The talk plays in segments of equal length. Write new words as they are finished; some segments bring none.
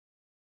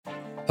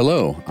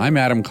Hello, I'm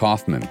Adam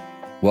Kaufman.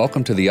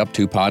 Welcome to the Up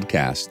To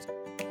Podcast.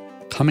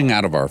 Coming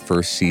out of our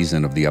first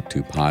season of the Up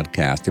To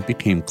Podcast, it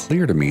became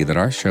clear to me that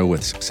our show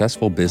with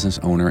successful business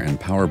owner and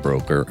power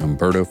broker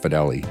Umberto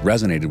Fedeli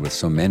resonated with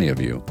so many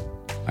of you.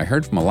 I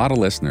heard from a lot of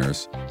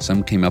listeners.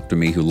 Some came up to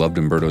me who loved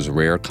Umberto's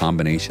rare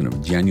combination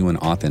of genuine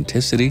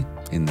authenticity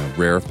in the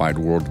rarefied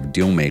world of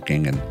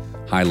deal-making and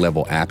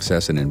high-level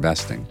access and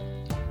investing.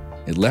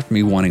 It left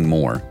me wanting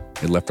more.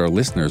 It left our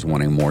listeners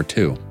wanting more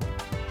too.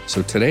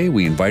 So today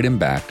we invite him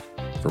back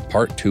for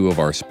part 2 of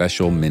our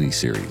special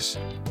mini-series.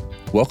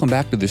 Welcome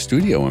back to the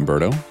studio,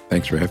 Umberto.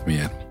 Thanks for having me,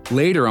 Ed.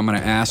 Later, I'm going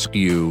to ask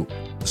you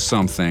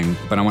something,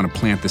 but I want to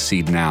plant the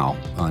seed now.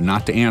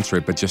 Not to answer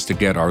it, but just to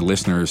get our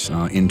listeners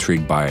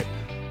intrigued by it.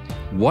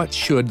 What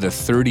should the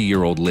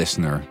 30-year-old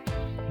listener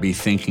be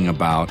thinking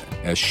about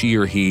as she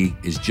or he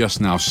is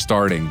just now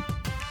starting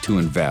to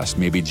invest,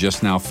 maybe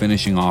just now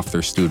finishing off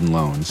their student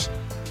loans?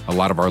 A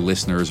lot of our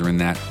listeners are in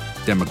that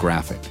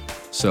demographic.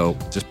 So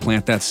just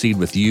plant that seed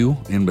with you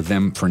and with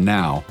them for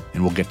now,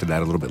 and we'll get to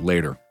that a little bit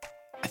later.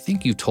 I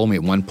think you told me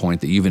at one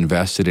point that you've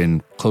invested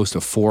in close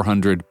to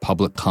 400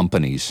 public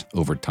companies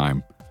over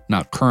time.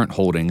 Not current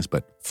holdings,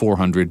 but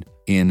 400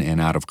 in and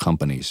out of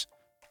companies.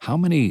 How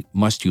many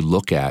must you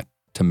look at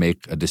to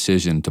make a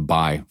decision to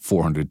buy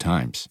 400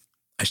 times?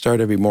 I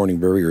start every morning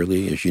very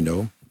early, as you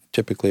know,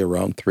 typically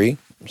around 3.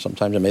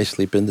 Sometimes I may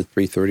sleep into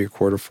 3:30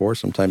 or 4:45,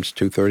 sometimes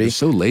 2:30. You're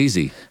so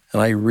lazy.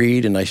 And I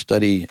read and I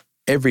study.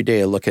 Every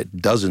day I look at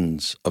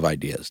dozens of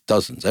ideas,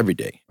 dozens, every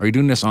day. Are you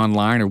doing this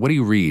online, or what do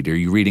you read? Are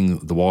you reading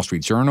the Wall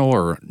Street Journal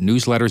or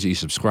newsletters that you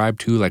subscribe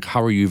to? Like,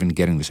 how are you even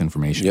getting this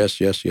information? Yes.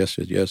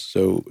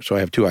 So I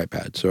have 2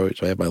 iPads. So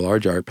I have my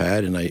large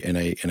iPad,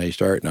 and I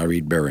start and I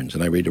read Barron's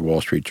and I read the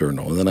Wall Street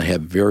Journal, and then I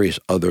have various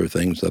other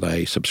things that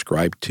I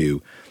subscribe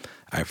to.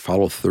 I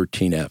follow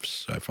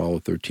 13Fs. I follow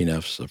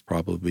 13Fs of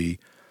probably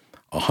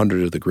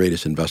 100 of the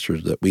greatest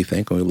investors that we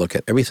think, and we look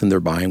at everything they're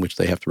buying, which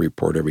they have to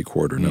report every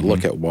quarter, and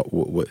look at what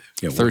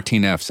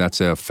 13Fs, that's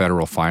a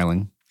federal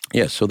filing?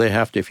 Yes, so they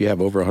have to, if you have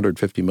over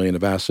 150 million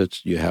of assets,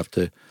 you have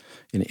to,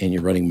 and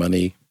you're running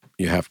money,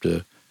 you have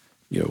to,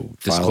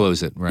 file.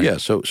 Disclose it, right? Yeah,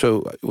 so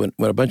when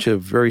a bunch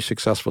of very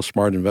successful,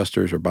 smart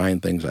investors are buying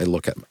things, I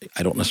look at,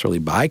 I don't necessarily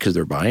buy because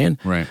they're buying.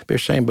 Right. They're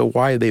saying, but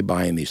why are they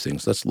buying these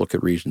things? Let's look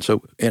at reasons.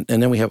 So, and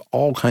then we have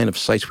all kind of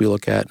sites we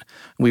look at.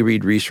 We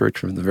read research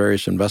from the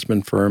various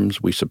investment firms.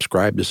 We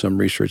subscribe to some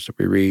research that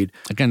we read.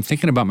 Again,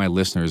 thinking about my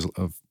listeners,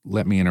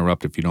 let me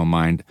interrupt if you don't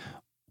mind.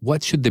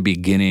 What should the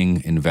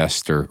beginning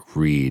investor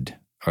read?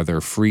 Are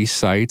there free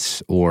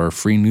sites or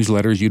free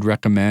newsletters you'd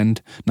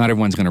recommend? Not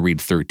everyone's going to read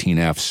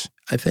 13Fs.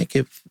 I think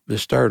if to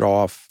start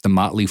off, The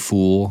Motley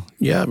Fool.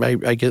 Yeah, I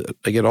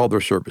get all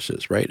their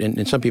services, right?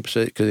 And some people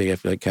say because they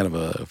have like kind of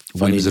a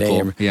funny Whimsical,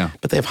 name, yeah.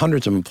 But they have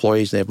hundreds of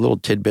employees. They have little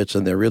tidbits,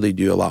 and they really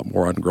do a lot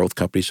more on growth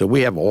companies. So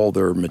we have all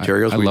their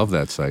materials. I love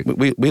that site.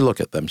 We look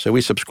at them, so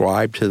we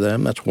subscribe to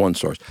them. That's one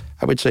source.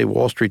 I would say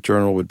Wall Street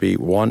Journal would be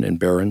one, and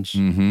Barron's.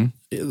 Mm-hmm.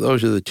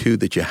 Those are the 2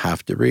 that you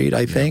have to read,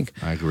 I think.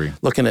 I agree.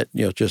 Looking at,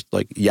 just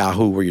like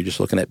Yahoo, where you're just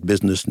looking at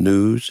business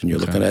news and you're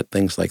looking at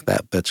things like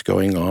that's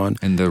going on.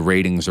 And the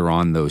ratings are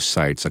on those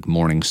sites, like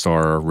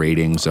Morningstar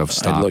ratings of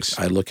stocks.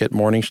 I look at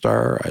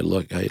Morningstar. I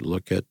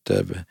look at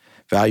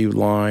Value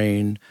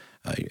Line.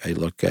 I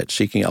look at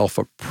Seeking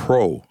Alpha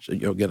Pro. So,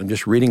 again, I'm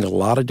just reading a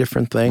lot of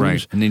different things.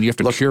 Right. And then you have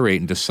to curate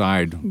and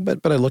decide.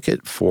 But I look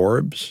at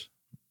Forbes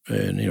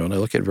and, and I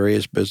look at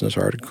various business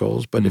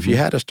articles. But if you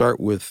had to start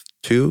with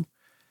 2,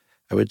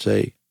 I would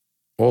say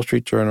Wall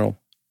Street Journal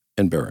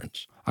and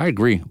Barron's. I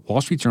agree.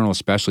 Wall Street Journal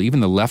especially, even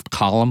the left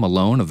column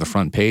alone of the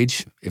front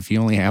page, if you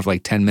only have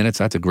like 10 minutes,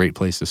 that's a great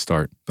place to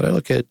start. But I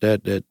look at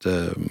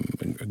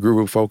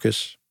Guru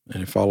Focus,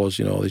 and it follows,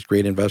 all these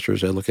great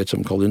investors. I look at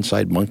something called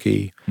Inside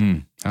Monkey.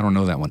 I don't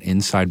know that one.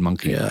 Inside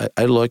Monkey. Yeah,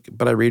 I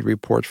read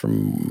reports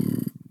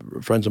from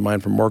friends of mine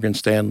from Morgan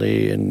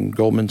Stanley and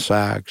Goldman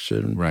Sachs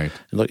and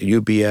look at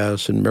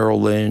UBS and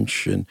Merrill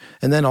Lynch and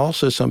then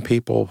also some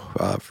people,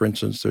 for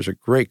instance, there's a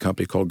great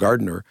company called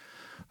Gartner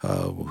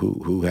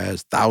who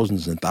has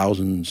thousands and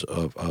thousands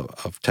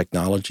of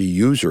technology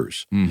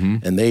users,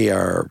 and they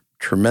are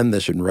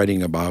tremendous in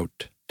writing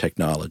about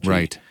technology.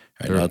 Right.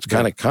 Now it's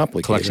kind of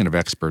complicated. Collection of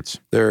experts.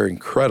 They're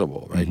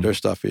incredible, right? Their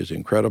stuff is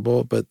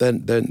incredible. But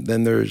then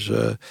there's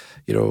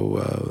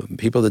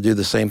people that do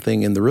the same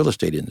thing in the real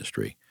estate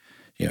industry.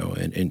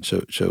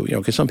 So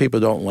because some people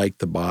don't like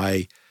to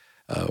buy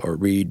or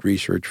read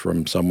research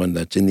from someone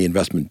that's in the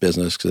investment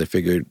business because they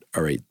figured,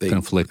 all right, they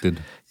conflicted.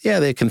 Yeah,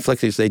 they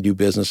conflicted. They do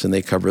business and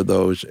they cover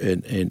those,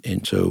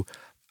 and so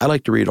I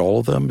like to read all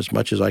of them as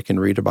much as I can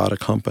read about a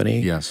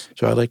company. Yes.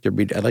 So I like to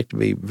read. I like to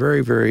be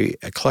very, very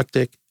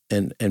eclectic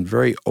and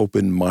very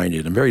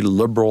open-minded. I'm very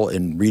liberal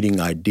in reading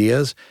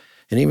ideas,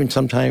 and even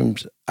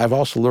sometimes I've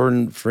also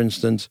learned, for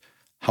instance,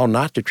 how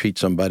not to treat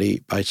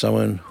somebody by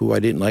someone who I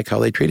didn't like how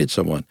they treated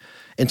someone.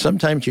 And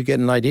sometimes you get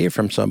an idea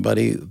from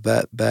somebody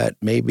that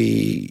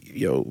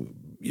maybe,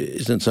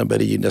 isn't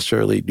somebody you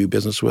necessarily do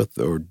business with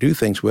or do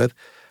things with,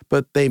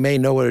 but they may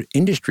know an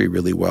industry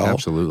really well.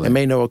 Absolutely. They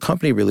may know a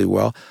company really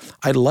well.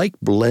 I like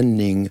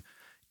blending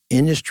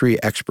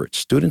industry experts,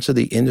 students of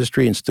the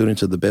industry and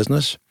students of the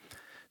business.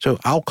 So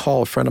I'll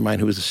call a friend of mine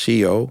who is the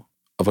CEO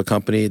of a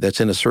company that's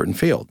in a certain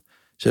field.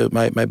 So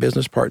my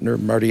business partner,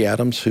 Marty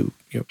Adams, who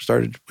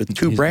started with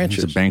two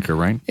branches. He's a banker,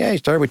 right? Yeah, he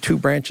started with two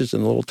branches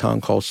in a little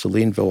town called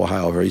Salineville,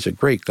 Ohio. He's a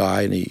great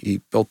guy, and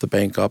he built the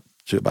bank up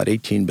to about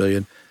 $18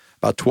 billion.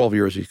 About 12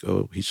 years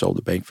ago, he sold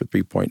the bank for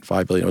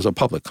 $3.5 billion. It was a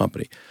public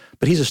company.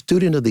 But he's a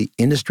student of the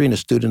industry and a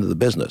student of the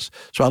business.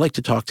 So I like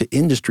to talk to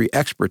industry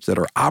experts that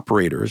are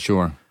operators.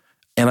 Sure.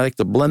 And I like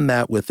to blend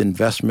that with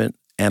investment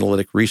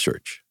analytic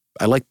research.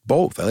 I like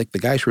both. I like the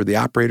guys who are the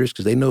operators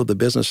because they know the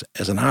business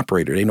as an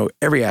operator. They know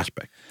every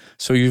aspect.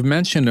 So you've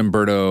mentioned,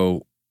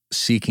 Umberto,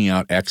 seeking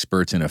out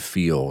experts in a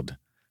field.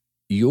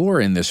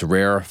 You're in this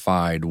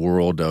rarefied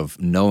world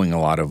of knowing a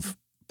lot of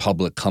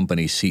public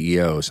company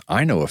CEOs.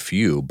 I know a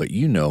few, but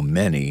you know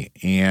many.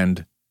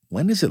 And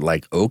when is it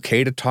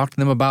okay to talk to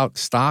them about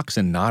stocks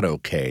and not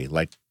okay?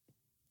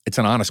 It's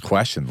an honest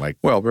question.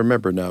 Well,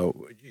 remember now,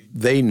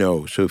 they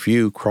know. So if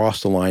you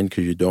cross the line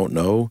because you don't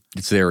know,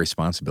 it's their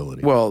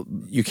responsibility. Well,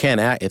 you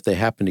can't act if they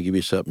happen to give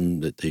you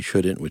something that they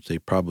shouldn't, which they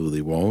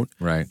probably won't.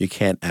 Right. You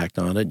can't act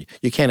on it.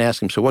 You can't ask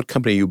them, so what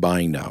company are you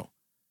buying now?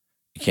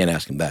 You can't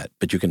ask them that.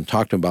 But you can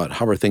talk to them about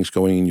how are things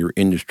going in your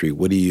industry?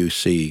 What do you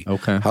see?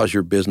 Okay. How's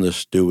your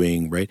business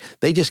doing, right?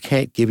 They just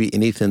can't give you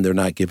anything they're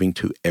not giving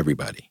to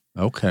everybody.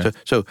 Okay.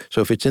 So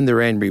if it's in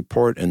their annual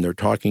report and they're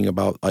talking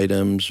about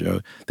items,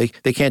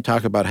 they can't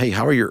talk about, hey,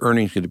 how are your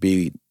earnings going to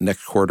be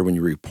next quarter when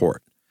you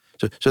report?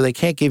 So they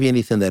can't give you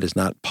anything that is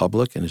not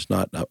public and is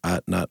not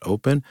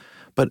open.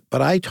 But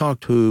I talk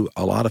to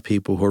a lot of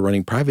people who are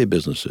running private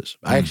businesses.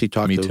 I actually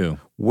talk to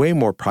way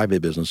more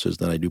private businesses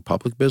than I do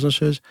public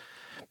businesses.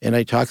 And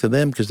I talk to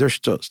them because they're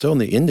still in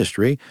the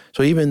industry.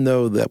 So even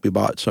though that we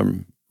bought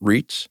some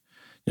REITs,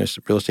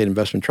 real estate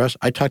investment trusts,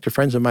 I talk to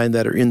friends of mine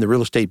that are in the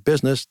real estate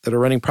business that are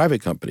running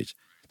private companies.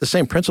 The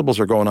same principles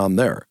are going on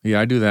there. Yeah,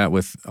 I do that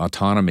with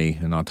autonomy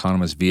and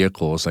autonomous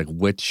vehicles,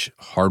 which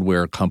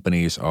hardware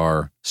companies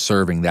are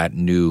serving that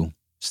new,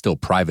 still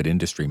private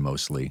industry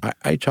mostly.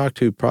 I talk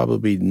to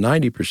probably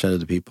 90%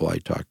 of the people I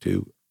talk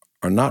to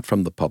are not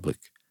from the public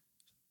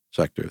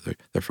sector.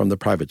 They're from the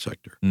private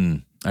sector.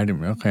 I didn't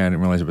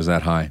realize it was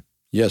that high.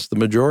 Yes, the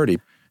majority.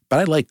 But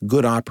I like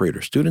good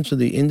operators, students of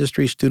the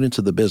industry, students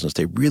of the business.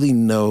 They really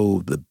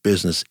know the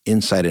business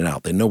inside and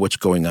out. They know what's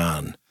going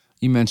on.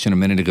 You mentioned a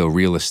minute ago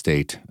real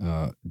estate.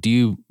 Do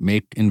you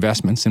make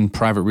investments in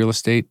private real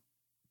estate,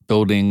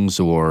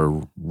 buildings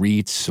or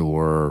REITs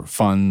or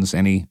funds,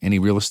 any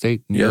real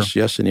estate?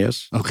 Yes, and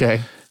yes. Okay.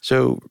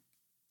 So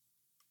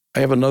I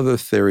have another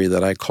theory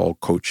that I call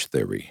coach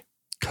theory.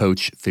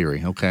 Coach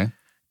theory, okay.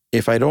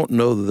 If I don't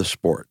know the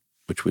sport,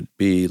 which would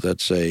be,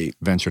 let's say...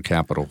 venture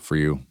capital for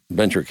you.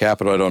 Venture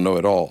capital, I don't know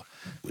at all.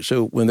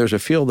 So when there's a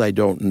field I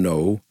don't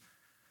know,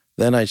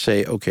 then I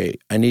say, okay,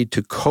 I need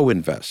to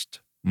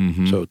co-invest.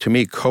 Mm-hmm. So to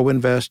me,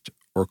 co-invest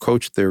or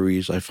coach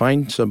theories, I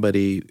find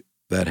somebody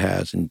that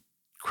has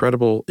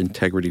incredible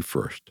integrity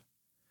first.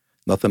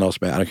 Nothing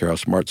else matters. I don't care how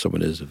smart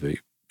someone is if they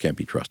can't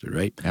be trusted,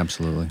 right?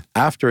 Absolutely.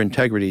 After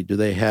integrity, do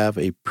they have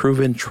a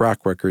proven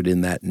track record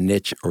in that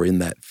niche or in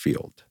that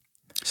field?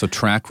 So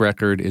track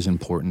record is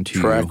important to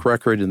you. Track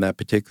record in that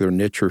particular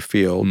niche or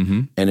field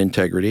and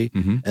integrity.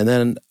 And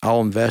then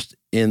I'll invest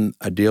in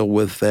a deal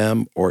with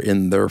them or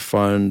in their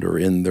fund or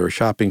in their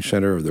shopping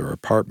center or their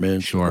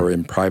apartment or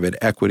in private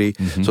equity.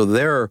 So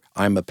there,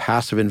 I'm a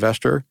passive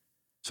investor.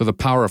 So the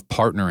power of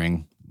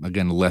partnering,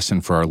 again, a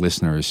lesson for our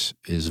listeners,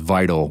 is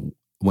vital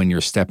when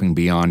you're stepping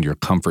beyond your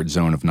comfort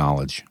zone of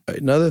knowledge.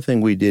 Another thing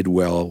we did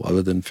well,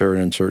 other than fear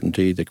and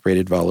uncertainty, that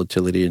created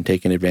volatility and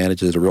taking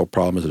advantage, is it a real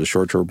problem? Is it a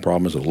short-term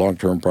problem? Is it a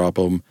long-term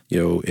problem?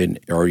 And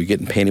are you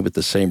getting painted with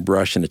the same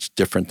brush and it's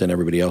different than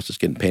everybody else that's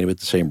getting painted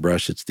with the same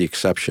brush? It's the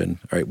exception.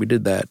 All right, we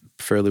did that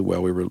fairly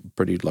well. We were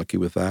pretty lucky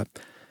with that.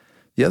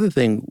 The other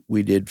thing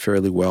we did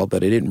fairly well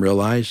that I didn't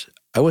realize,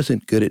 I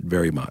wasn't good at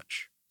very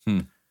much.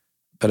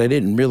 But I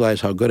didn't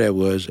realize how good I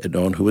was at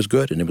knowing who was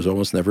good, and it was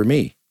almost never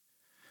me.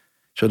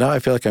 So now I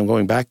feel like I'm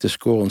going back to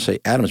school and say,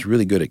 Adam's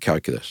really good at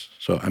calculus.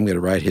 So I'm going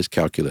to ride his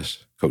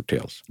calculus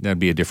coattails. That'd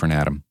be a different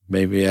Adam.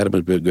 Maybe Adam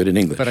would be good in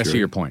English. But I see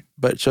your point.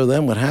 But so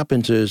then what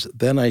happens is,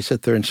 then I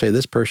sit there and say,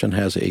 this person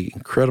has an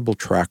incredible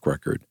track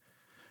record.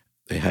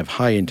 They have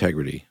high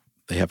integrity.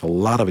 They have a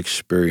lot of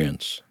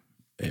experience.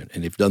 And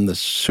they've done this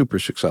super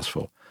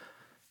successful.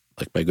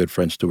 Like my good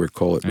friend Stuart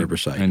Cole at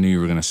Riverside. I knew you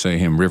were going to say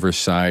him.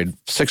 Riverside.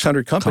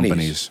 600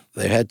 companies.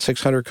 They had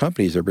 600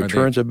 companies. Their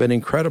returns have been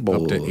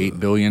incredible. Up to $8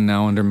 billion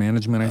now under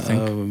management, I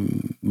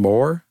think.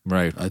 More.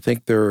 Right. I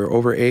think they're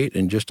over 8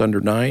 and just under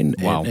 9.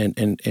 Wow.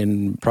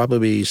 And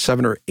probably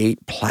 7 or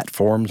 8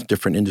 platforms,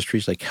 different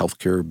industries like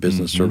healthcare,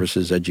 business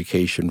services,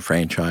 education,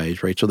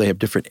 franchise, right? So they have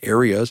different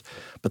areas,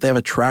 but they have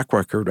a track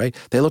record, right?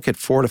 They look at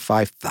 4,000 to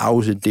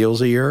 5,000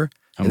 deals a year.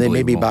 And they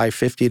maybe buy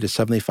 50 to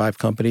 75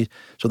 companies.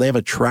 So they have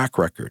a track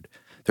record.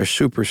 They're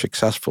super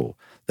successful.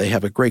 They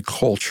have a great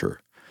culture.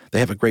 They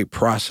have a great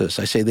process.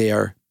 I say they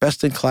are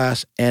best in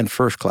class and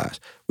first class.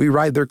 We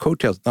ride their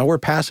coattails. Now we're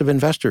passive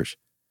investors.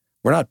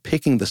 We're not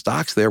picking the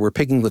stocks there. We're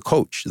picking the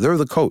coach. They're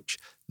the coach.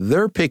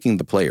 They're picking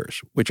the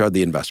players, which are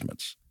the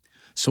investments.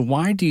 So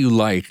why do you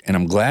like, and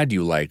I'm glad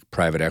you like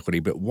private equity,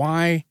 but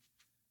why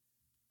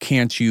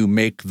can't you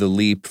make the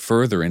leap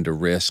further into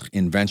risk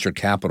in venture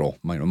capital,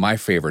 my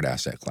favorite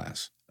asset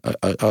class?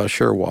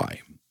 Sure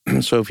why.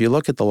 So if you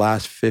look at the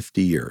last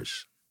 50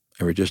 years,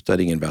 and we're just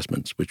studying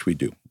investments, which we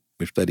do.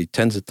 We've studied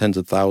tens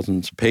of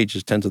thousands of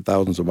pages, tens of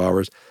thousands of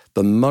hours.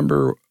 The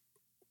number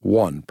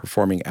one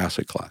performing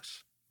asset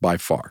class by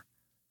far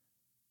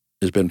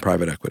has been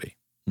private equity.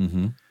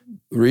 Mm-hmm.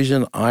 The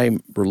reason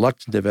I'm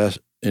reluctant to invest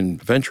in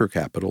venture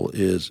capital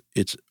is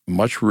it's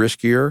much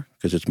riskier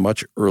because it's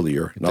much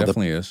earlier. It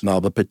definitely is. Now,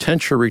 the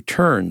potential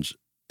returns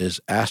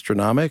is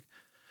astronomical,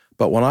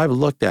 but when I've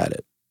looked at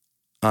it,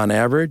 on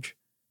average,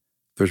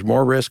 there's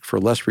more risk for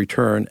less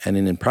return. And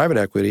in private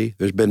equity,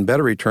 there's been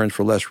better returns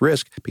for less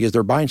risk because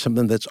they're buying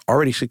something that's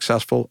already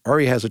successful,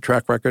 already has a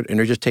track record, and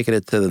they're just taking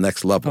it to the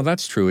next level. No,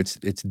 that's true. It's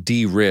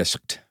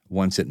de-risked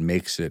once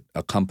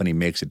a company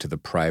makes it to the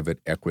private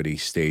equity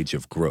stage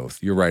of growth.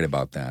 You're right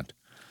about that.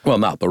 Well,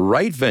 now, the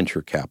right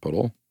venture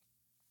capital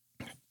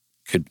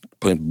could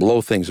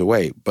blow things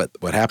away. But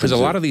what happens Because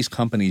a lot of these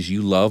companies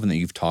you love and that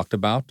you've talked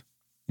about,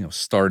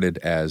 started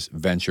as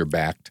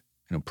venture-backed,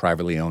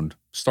 privately owned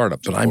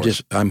startups. But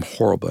I'm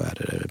horrible at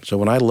it. So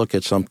when I look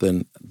at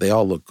something, they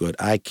all look good.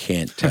 I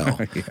can't tell.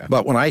 Yeah.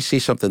 But when I see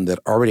something that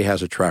already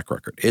has a track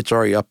record, it's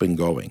already up and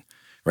going,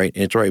 right?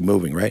 And it's already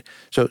moving, right?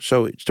 So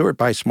Stewart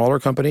buys smaller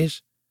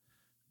companies,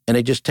 and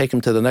they just take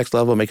them to the next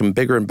level, make them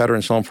bigger and better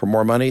and sell them for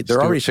more money.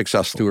 They're already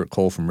successful. Stewart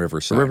Cole from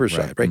Riverside.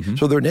 Right? Mm-hmm.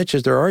 So their niche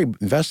is they're already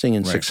investing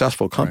in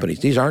successful companies.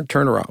 These aren't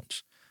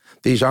turnarounds.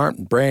 These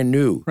aren't brand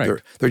new.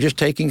 Right. They're just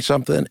taking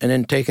something and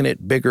then taking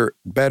it bigger,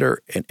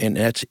 better, and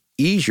that's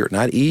easier,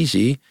 not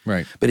easy,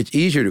 right? But it's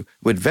easier to.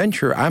 With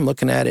venture, I'm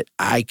looking at it,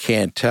 I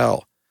can't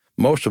tell.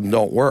 Most of them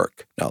don't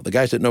work. Now, the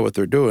guys that know what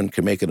they're doing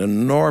can make an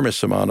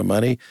enormous amount of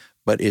money,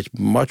 but it's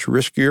much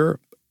riskier,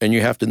 and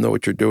you have to know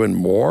what you're doing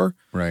more.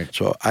 Right.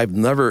 So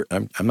I'm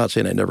not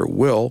saying I never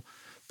will,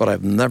 but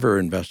I've never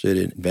invested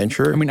in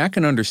venture. I mean, I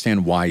can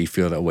understand why you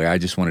feel that way. I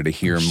just wanted to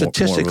hear more.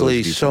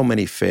 Statistically, so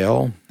many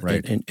fail.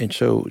 Right. And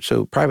so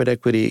private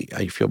equity,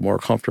 I feel more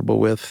comfortable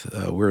with.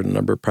 We're in a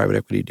number of private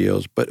equity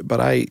deals, but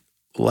I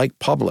like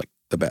public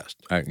the best.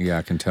 I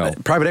can tell.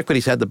 Private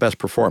equity's had the best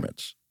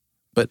performance,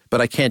 but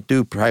I can't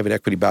do private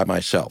equity by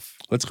myself.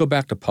 Let's go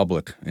back to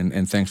public,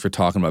 and thanks for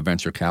talking about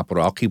venture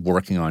capital. I'll keep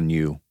working on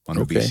you on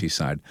the VC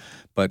side.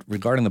 But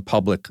regarding the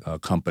public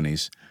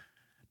companies,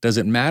 does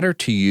it matter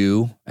to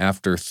you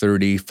after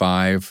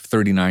 35,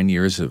 39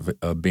 years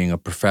of being a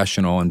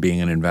professional and being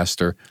an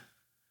investor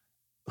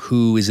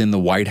who is in the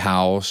White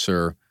House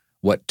or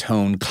what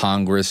tone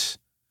Congress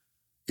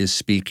is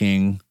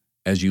speaking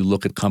as you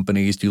look at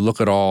companies? Do you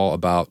look at all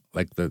about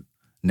like the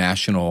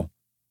national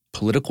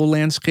political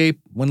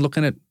landscape when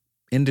looking at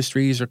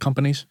industries or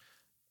companies?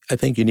 I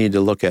think you need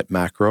to look at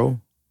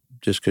macro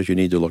just because you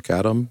need to look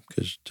at them,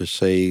 because to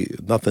say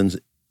nothing's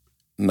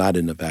not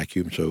in a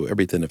vacuum, so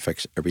everything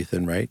affects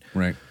everything, right?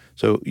 Right.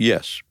 So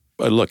yes,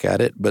 I look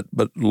at it, but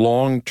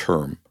long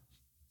term,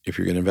 if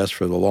you're going to invest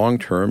for the long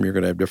term, you're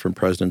going to have different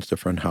presidents,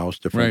 different House,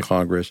 different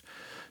Congress.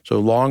 So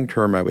long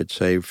term, I would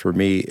say for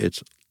me,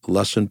 it's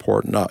less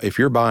important. Now, if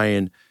you're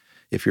buying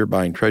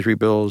treasury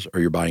bills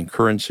or you're buying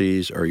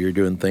currencies or you're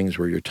doing things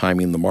where you're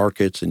timing the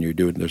markets and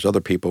there's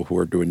other people who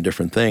are doing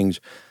different things,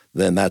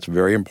 then that's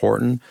very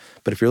important.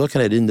 But if you're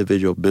looking at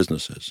individual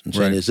businesses and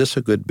saying, is this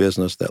a good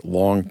business that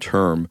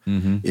long-term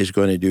is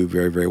going to do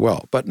very, very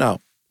well? But now,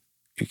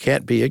 you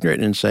can't be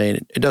ignorant in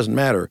saying it doesn't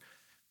matter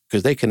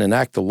because they can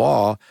enact the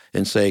law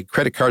and say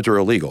credit cards are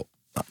illegal.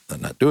 They're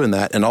not doing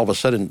that. And all of a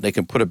sudden, they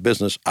can put a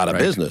business out of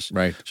business.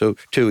 Right. So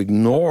to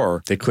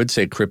ignore... They could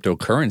say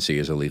cryptocurrency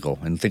is illegal.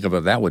 And think of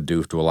what that would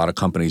do to a lot of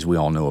companies we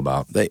all know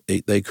about.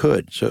 They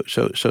could. So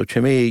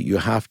to me, you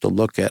have to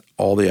look at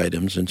all the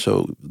items. And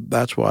so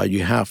that's why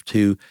you have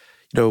to,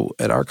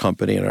 at our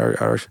company, and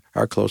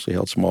our closely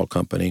held small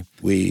company,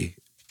 we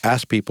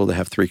ask people to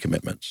have 3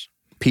 commitments.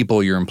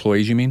 People, your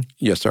employees, you mean?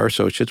 Yes, our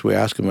associates. We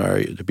ask them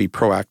to be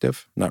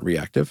proactive, not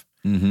reactive.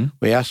 Mm-hmm.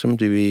 We ask them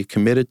to be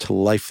committed to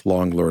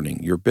lifelong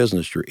learning, your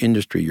business, your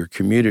industry, your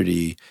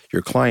community,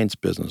 your clients'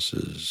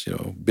 businesses,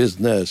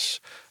 business,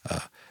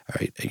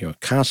 right?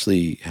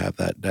 Constantly have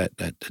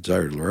that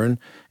desire to learn,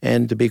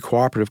 and to be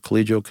cooperative,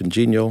 collegial,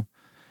 congenial,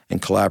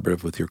 and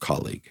collaborative with your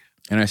colleague.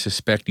 And I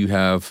suspect you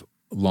have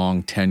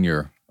long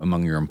tenure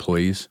among your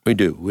employees. We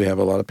do. We have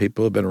a lot of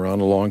people who have been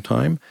around a long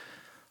time.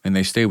 And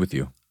they stay with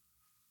you.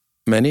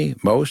 Many,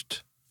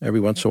 most. Every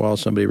once in a while,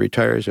 somebody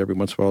retires. Every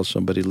once in a while,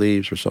 somebody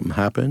leaves or something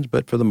happens.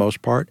 But for the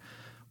most part,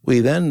 we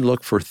then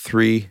look for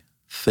 3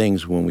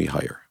 things when we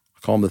hire. I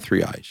call them the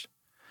 3 I's.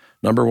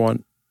 Number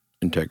 1,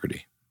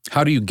 integrity.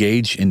 How do you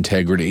gauge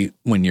integrity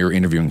when you're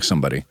interviewing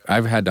somebody?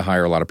 I've had to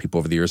hire a lot of people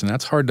over the years, and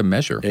that's hard to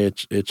measure.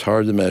 It's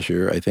hard to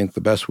measure. I think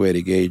the best way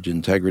to gauge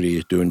integrity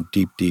is doing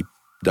deep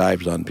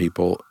dives on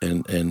people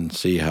and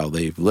see how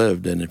they've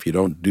lived. And if you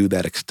don't do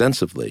that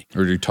extensively.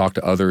 Or do you talk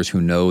to others who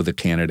know the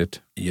candidate?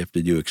 You have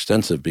to do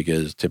extensive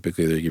because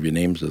typically they give you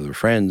names of their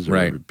friends or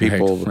right,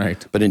 people.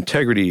 Right. But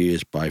integrity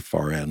is by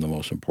far the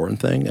most important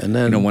thing. And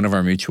then one of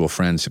our mutual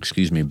friends,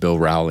 Bill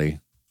Rowley,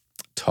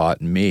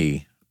 taught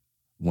me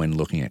when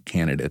looking at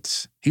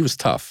candidates. He was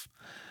tough,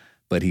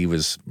 but he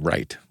was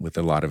right with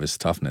a lot of his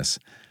toughness.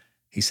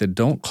 He said,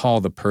 don't call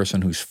the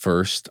person who's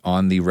first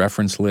on the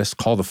reference list,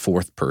 call the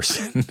fourth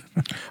person.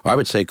 I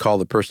would say call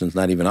the person that's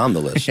not even on the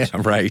list. Yeah,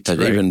 right.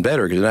 That's even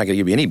better because they're not going to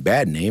give you any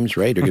bad names,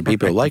 right? Or get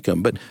people who like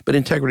them. But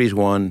integrity is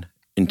one.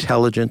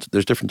 Intelligence,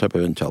 there's different type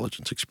of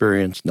intelligence,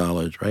 experience,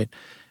 knowledge, right?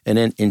 And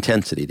then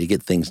intensity to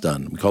get things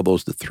done. We call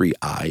those the 3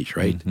 I's,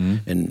 right?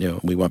 Mm-hmm.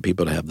 And we want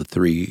people to have the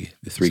three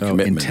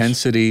commitments.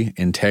 Intensity,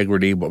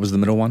 integrity, what was the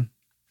middle one?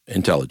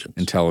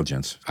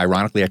 Intelligence.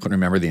 Ironically, I couldn't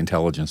remember the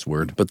intelligence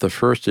word. But the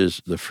first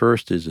is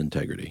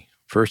integrity.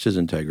 First is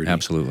integrity.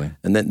 Absolutely.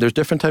 And then there's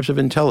different types of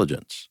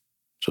intelligence.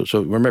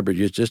 So remember,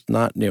 you're just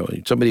not,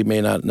 somebody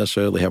may not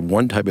necessarily have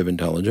one type of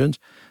intelligence.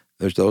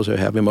 There's those who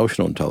have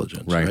emotional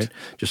intelligence, right?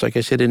 Just like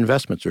I said, in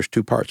investments, there's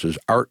 2 parts. There's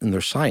art and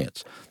there's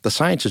science. The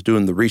science is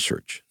doing the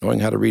research,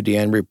 knowing how to read the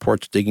annual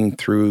reports, digging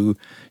through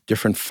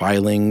different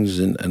filings.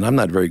 And I'm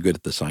not very good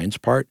at the science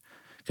part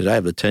because I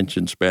have the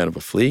attention span of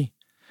a flea.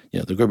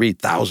 They're going to read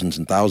thousands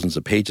and thousands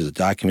of pages of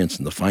documents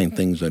and to find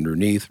things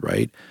underneath,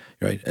 right?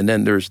 And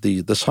then there's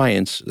the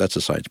science. That's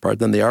the science part.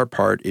 Then the art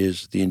part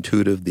is the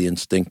intuitive, the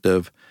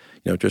instinctive,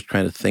 just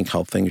trying to think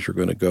how things are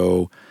going to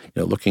go,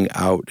 looking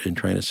out and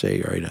trying to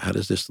say, all right, how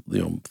does this,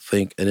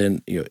 think? And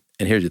then,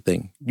 and here's the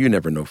thing, you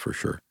never know for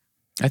sure.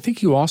 I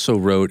think you also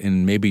wrote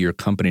in maybe your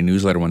company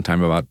newsletter one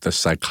time about the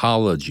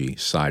psychology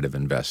side of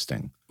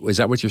investing. Is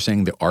that what you're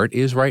saying the art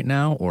is right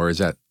now, or is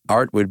that?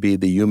 Art would be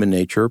the human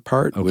nature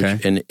part, okay.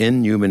 And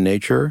in human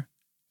nature,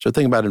 so the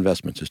thing about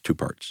investments is 2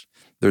 parts.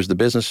 There's the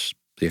business,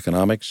 the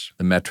economics.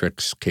 The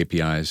metrics,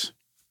 KPIs.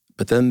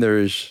 But then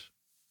there's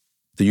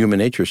the human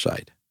nature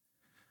side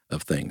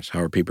of things.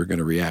 How are people going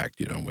to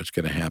react? What's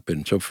going to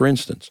happen? So for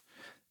instance,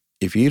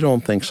 if you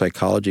don't think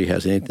psychology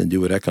has anything to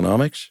do with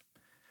economics,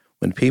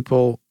 when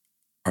people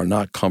are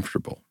not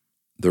comfortable,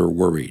 they're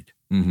worried,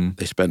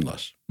 they spend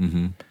less.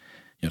 Mm-hmm.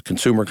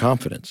 Consumer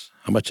confidence.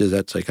 How much is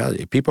that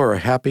psychology? If people are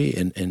happy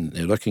and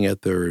they're looking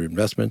at their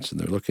investments and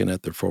they're looking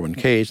at their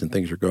 401ks and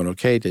things are going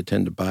okay, they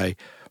tend to buy,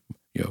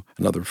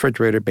 another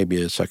refrigerator,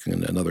 maybe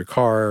another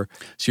car.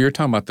 So you're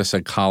talking about the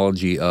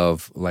psychology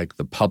of like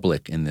the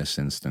public in this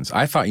instance.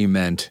 I thought you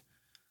meant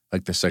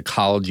like the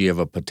psychology of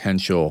a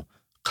potential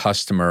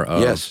customer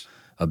of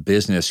a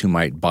business who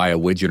might buy a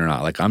widget or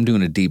not. Like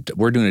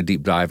we're doing a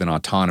deep dive in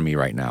autonomy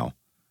right now.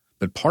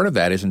 But part of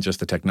that isn't just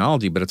the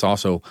technology, but it's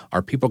also,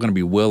 are people going to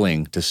be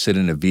willing to sit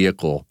in a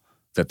vehicle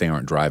that they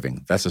aren't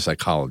driving? That's a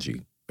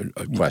psychology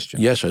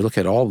question. Yes, I look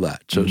at all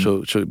that.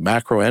 So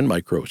macro and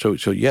micro. So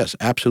yes,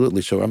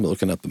 absolutely. So I'm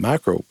looking at the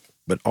macro,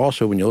 but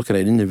also when you're looking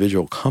at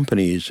individual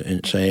companies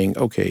and saying,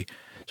 okay,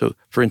 so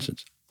for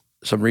instance,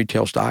 some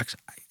retail stocks,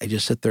 I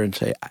just sit there and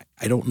say,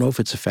 I don't know if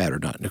it's a fad or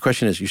not. And the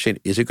question is, you say,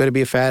 is it going to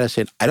be a fad? I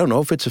said, I don't know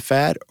if it's a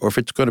fad or if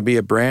it's going to be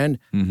a brand.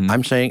 Mm-hmm.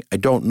 I'm saying, I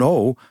don't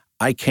know.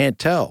 I can't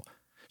tell.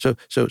 So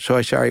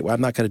I say, all right, well,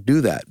 I'm not going to do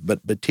that.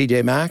 But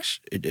TJ Maxx,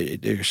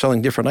 they're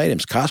selling different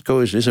items.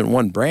 Costco isn't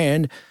one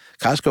brand.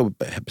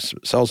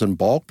 Costco sells in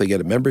bulk. They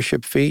get a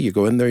membership fee. You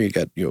go in there,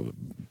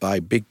 buy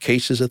big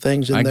cases of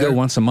things in there. I go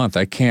once a month.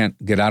 I can't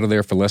get out of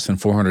there for less than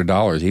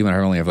 $400, even if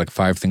I only have like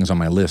 5 things on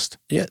my list.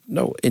 Yeah,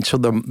 no. And so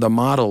the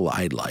model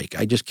I like,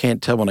 I just can't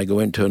tell when I go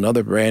into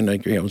another brand,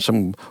 like,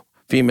 some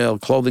female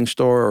clothing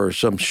store or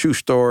some shoe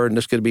store, and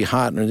this is going to be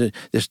hot, and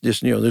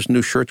this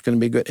new shirt's going to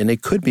be good, and they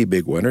could be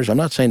big winners. I'm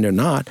not saying they're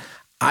not.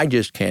 I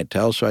just can't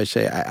tell, so I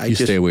say I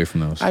stay away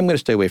from those. I'm going to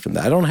stay away from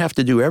that. I don't have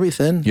to do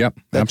everything. Yep,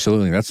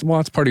 absolutely. That's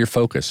part of your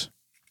focus.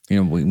 We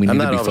need to be focused. I'm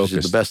not obviously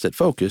the best at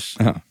focus.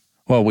 Uh-huh.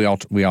 Well,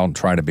 we all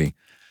try to be.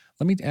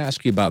 Let me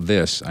ask you about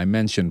this. I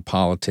mentioned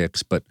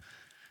politics, but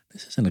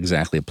this isn't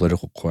exactly a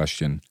political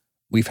question.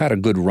 We've had a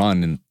good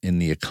run in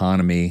the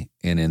economy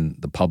and in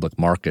the public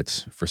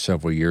markets for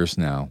several years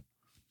now.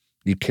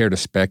 Do you care to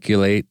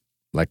speculate,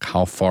 like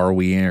how far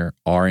we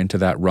are into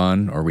that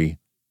run? Are we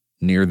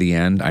near the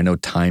end? I know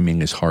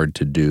timing is hard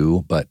to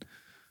do, but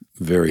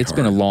it's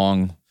been a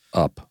long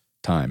up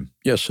time.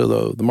 Yeah,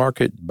 so the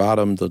market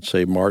bottomed, let's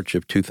say, March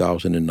of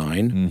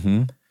 2009.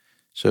 Mm-hmm.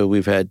 So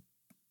we've had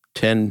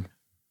 10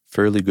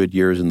 fairly good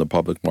years in the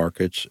public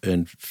markets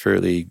and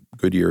fairly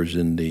good years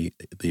in the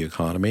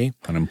economy.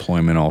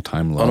 Unemployment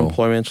all-time low.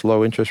 Unemployment's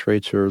low. Interest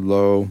rates are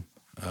low.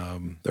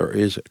 There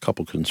is a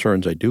couple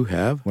concerns I do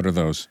have. What are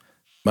those?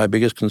 My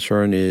biggest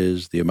concern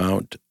is the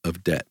amount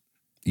of debt.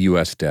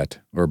 U.S. debt,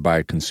 or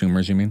by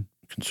consumers, you mean?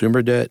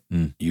 Consumer debt,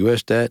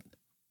 U.S. debt,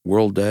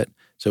 world debt.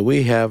 So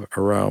we have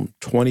around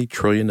 $20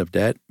 trillion of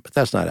debt, but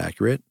that's not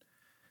accurate.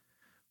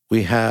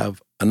 We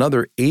have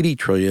another $80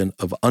 trillion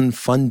of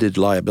unfunded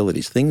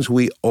liabilities, things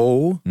we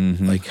owe,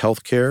 like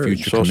healthcare and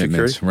Social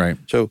Security. Right.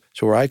 So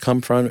where I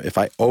come from, if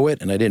I owe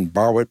it and I didn't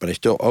borrow it, but I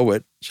still owe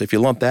it, so if you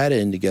lump that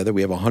in together,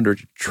 we have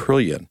 $100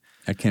 trillion.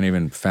 I can't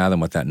even fathom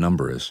what that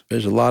number is.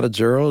 There's a lot of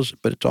zeros,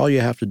 but it's all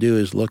you have to do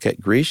is look at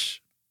Greece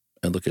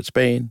and look at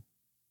Spain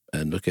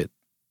and look at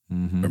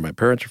where my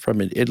parents are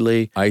from in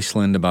Italy.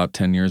 Iceland about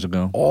 10 years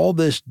ago. All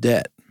this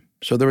debt.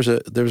 So there was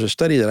a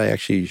study that I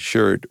actually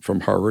shared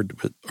from Harvard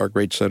with our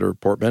great Senator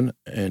Portman,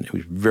 and he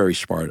was very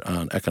smart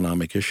on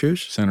economic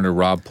issues. Senator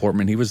Rob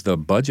Portman, he was the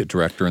budget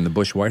director in the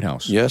Bush White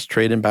House. Yes,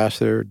 trade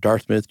ambassador,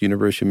 Dartmouth,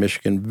 University of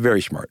Michigan, very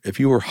smart. If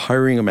you were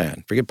hiring a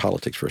man, forget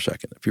politics for a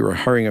second, if you were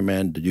hiring a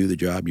man to do the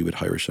job, you would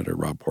hire Senator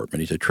Rob Portman.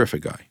 He's a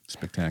terrific guy.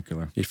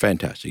 Spectacular. He's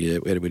fantastic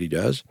at what he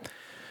does.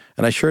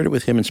 And I shared it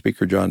with him and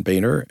Speaker John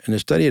Boehner, and a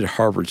study at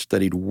Harvard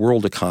studied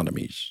world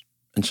economies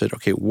and said,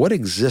 okay, what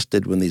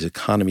existed when these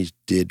economies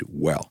did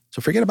well? So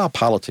forget about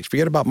politics.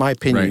 Forget about my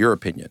opinion, your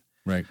opinion.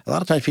 Right. A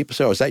lot of times people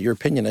say, oh, is that your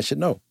opinion? I said,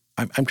 no,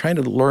 I'm trying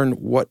to learn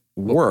what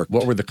worked.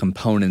 What were the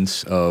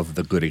components of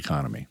the good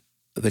economy?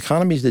 The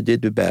economies that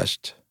did the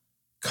best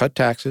cut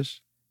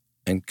taxes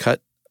and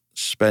cut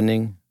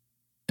spending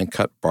and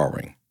cut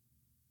borrowing.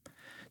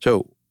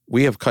 So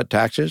we have cut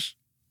taxes.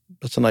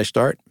 That's a nice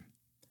start.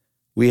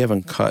 We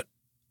haven't cut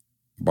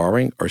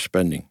borrowing or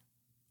spending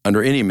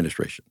under any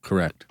administration.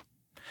 Correct.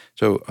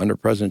 So under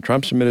President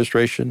Trump's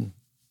administration,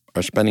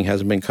 our spending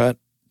hasn't been cut.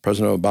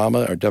 President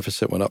Obama, our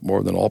deficit went up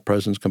more than all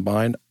presidents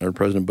combined. Under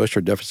President Bush,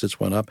 our deficits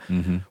went up.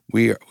 Mm-hmm.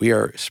 We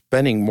are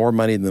spending more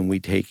money than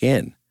we take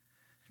in.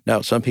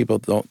 Now, some people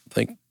don't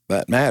think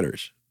that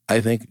matters.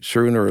 I think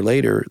sooner or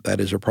later that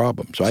is a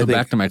problem. So I think,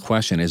 back to my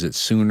question, is it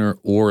sooner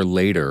or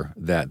later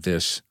that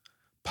this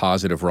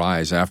positive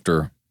rise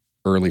after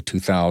early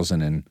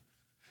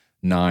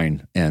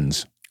 2009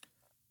 ends?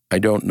 I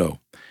don't know.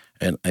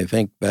 And I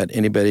think that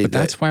anybody... But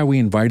that's why we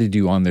invited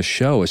you on this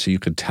show, is so you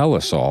could tell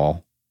us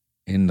all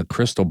in the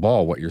crystal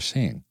ball what you're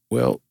seeing.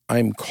 Well,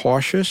 I'm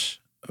cautious,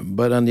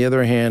 but on the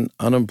other hand,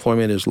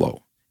 unemployment is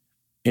low.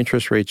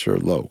 Interest rates are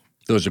low.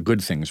 Those are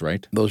good things,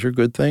 right? Those are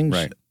good things.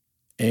 Right.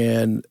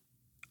 And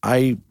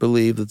I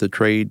believe that the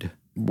trade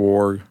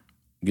war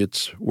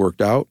gets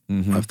worked out.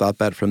 Mm-hmm. I've thought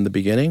that from the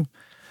beginning.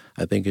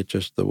 I think it's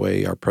just the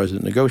way our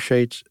president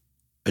negotiates.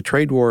 A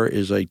trade war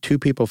is like two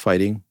people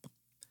fighting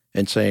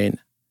and saying,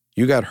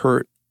 you got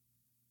hurt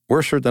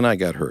worse than I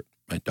got hurt.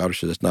 My daughter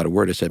said that's not a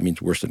word. I said it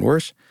means worse than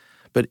worse.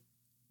 But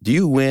do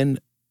you win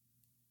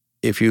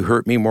if you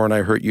hurt me more than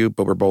I hurt you,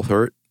 but we're both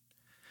hurt?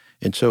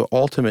 And so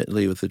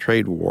ultimately with the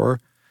trade war,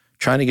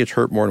 China gets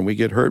hurt more than we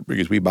get hurt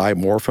because we buy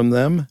more from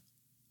them,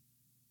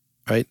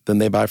 right, than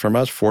they buy from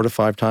us 4 to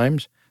 5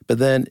 times. But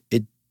then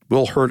it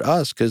will hurt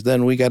us because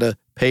then we got to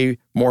pay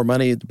more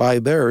money to buy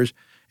theirs,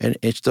 and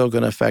it's still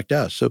going to affect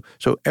us.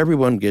 So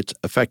everyone gets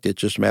affected.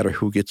 It's just a matter of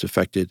who gets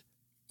affected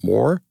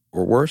more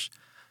or worse.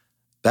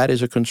 That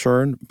is a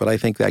concern, but I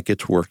think that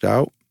gets worked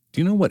out. Do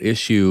you know what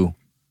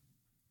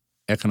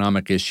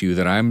economic issue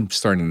that I'm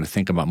starting to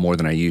think about more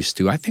than I used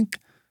to? I think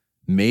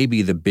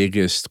maybe the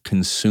biggest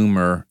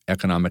consumer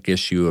economic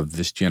issue of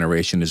this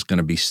generation is going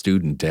to be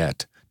student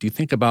debt. Do you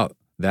think about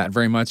that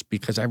very much?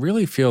 Because I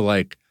really feel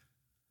like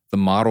the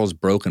model is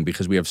broken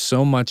because we have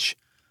so much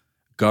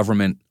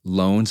government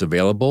loans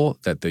available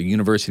that the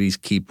universities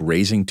keep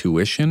raising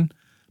tuition,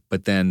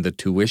 but then the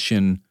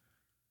tuition,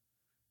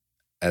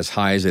 as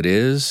high as it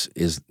is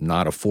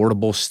not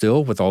affordable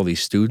still with all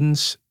these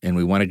students, and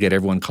we want to get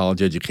everyone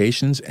college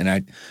educations.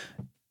 And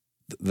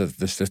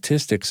the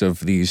statistics of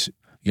these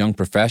young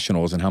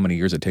professionals and how many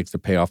years it takes to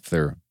pay off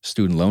their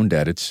student loan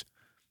debt, it's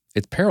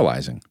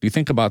paralyzing. Do you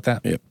think about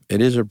that? Yeah,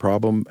 it is a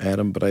problem,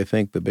 Adam, but I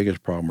think the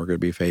biggest problem we're going to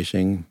be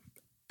facing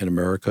in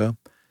America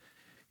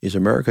is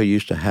America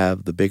used to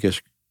have the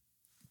biggest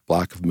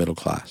block of middle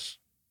class.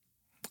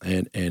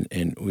 And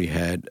we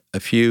had a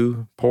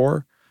few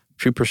poor,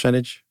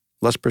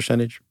 less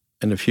percentage,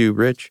 and a few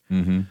rich.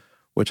 Mm-hmm.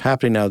 What's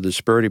happening now, the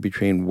disparity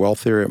between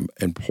wealthier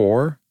and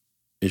poor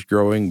is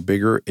growing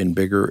bigger and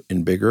bigger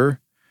and bigger,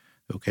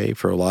 okay,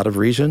 for a lot of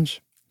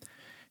reasons.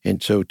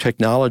 And so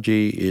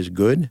technology is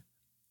good.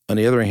 On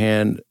the other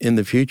hand, in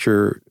the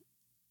future,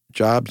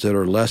 jobs that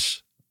are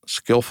less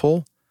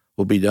skillful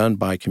will be done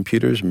by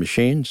computers and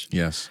machines.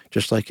 Yes.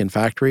 Just like in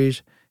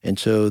factories. And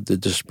so the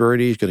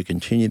disparity is going to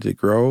continue to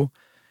grow.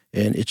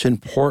 And it's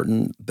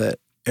important that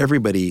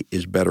everybody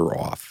is better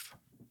off.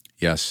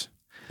 Yes.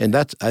 And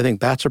I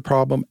think that's a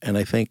problem, and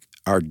I think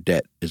our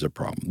debt is a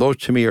problem. Those,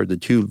 to me, are the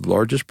two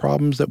largest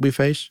problems that we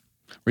face.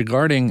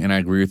 Regarding, and I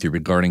agree with you,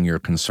 regarding your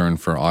concern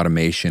for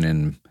automation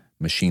and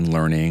machine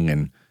learning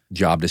and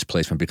job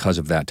displacement because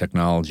of that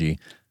technology,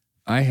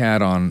 I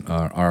had on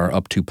our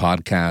Up To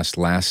podcast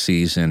last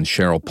season,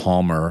 Cheryl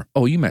Palmer.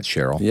 Oh, you met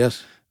Cheryl.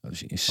 Yes.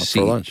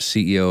 For lunch.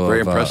 CEO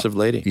Very impressive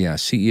lady. Yeah,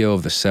 CEO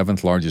of the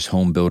 7th largest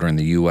home builder in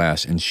the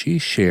U.S., and she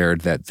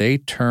shared that they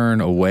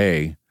turn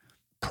away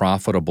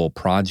profitable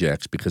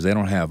projects because they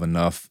don't have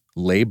enough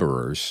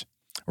laborers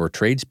or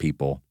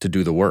tradespeople to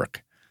do the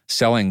work.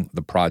 Selling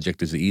the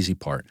project is the easy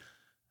part.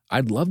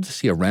 I'd love to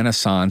see a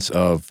renaissance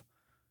of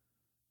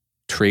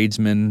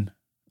tradesmen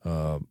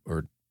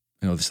or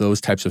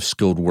those types of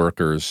skilled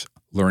workers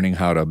learning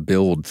how to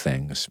build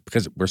things,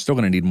 because we're still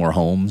going to need more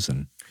homes.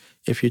 And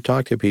if you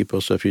talk to people,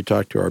 so if you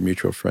talk to our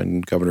mutual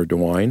friend, Governor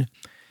DeWine,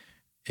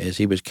 as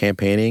he was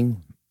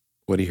campaigning,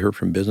 what he heard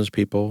from business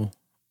people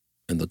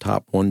in the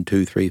top 1,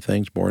 2, 3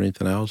 things more than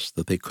anything else,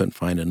 that they couldn't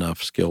find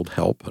enough skilled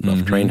help,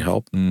 enough trained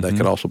help that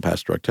could also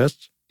pass drug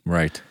tests.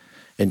 Right.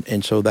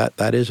 And so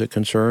that is a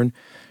concern.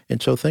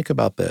 And so think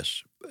about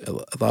this. A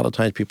lot of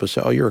times people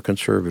say, oh, you're a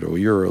conservative, or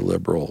you're a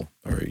liberal,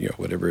 or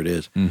whatever it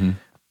is.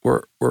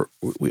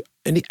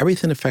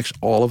 Everything affects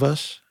all of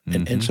us.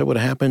 And so what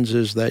happens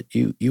is that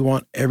you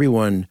want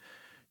everyone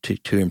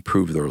to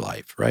improve their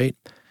life, right?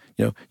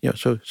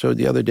 So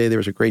the other day there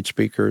was a great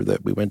speaker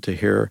that we went to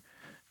hear,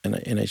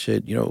 and I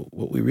said,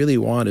 what we really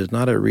want is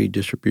not a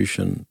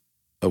redistribution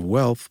of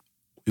wealth.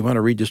 We want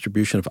a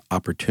redistribution of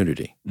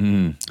opportunity.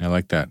 I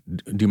like that.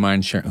 Do you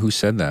mind sharing who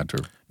said that? Or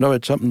no,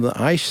 it's something that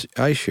I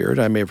shared.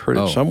 I may have heard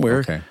it somewhere.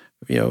 Okay.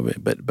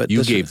 But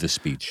you gave the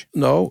speech.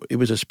 No, it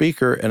was a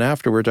speaker, and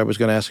afterwards I was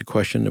going to ask a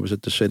question. It was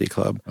at the City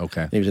Club.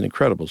 Okay. And he was an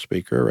incredible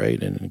speaker,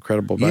 right? An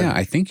incredible. Yeah,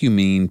 I think you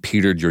mean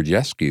Peter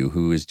Georgescu,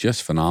 who is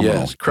just phenomenal.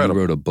 Yes, incredible.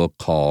 He wrote a book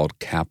called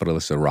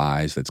Capitalists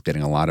Arise that's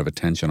getting a lot of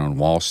attention on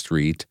Wall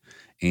Street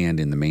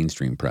and in the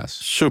mainstream press.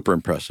 Super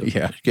impressive.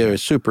 Yeah. He gave a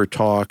super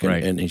talk,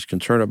 Right. and he's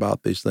concerned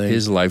about these things.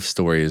 His life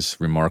story is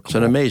remarkable. It's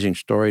an amazing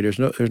story. There's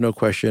no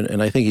question,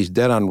 and I think he's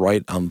dead on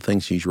right on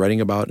things he's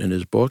writing about in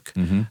his book.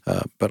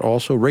 But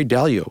also Ray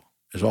Dalio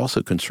is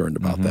also concerned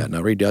about that. Now,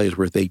 Ray Dalio is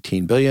worth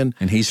 $18 billion.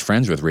 And he's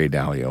friends with Ray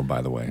Dalio,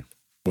 by the way.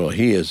 Well,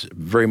 he is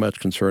very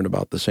much concerned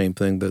about the same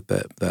thing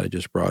that I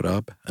just brought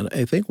up. And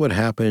I think what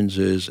happens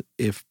is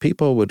if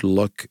people would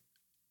look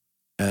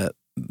at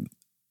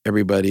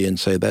everybody and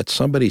say that's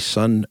somebody's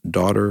son,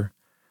 daughter,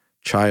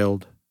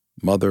 child,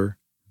 mother,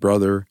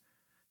 brother,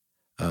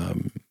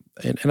 and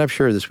I've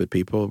shared this with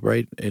people,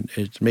 right? And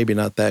it's maybe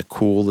not that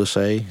cool to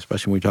say,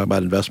 especially when we talk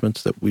about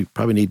investments, that we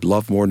probably need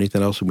love more than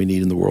anything else that we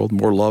need in the world.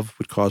 More love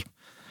would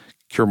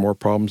cure more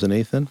problems than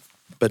anything.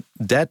 But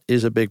debt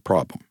is a big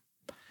problem.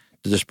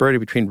 The disparity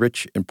between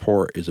rich and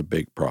poor is a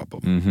big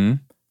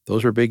problem.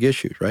 Those are big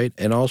issues, right?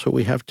 And also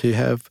we have to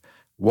have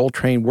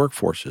well-trained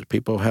workforces.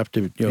 People have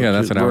to,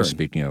 that's what learn. I was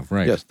speaking of,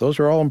 right. Yes, those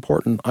are all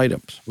important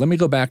items. Let me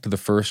go back to the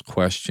first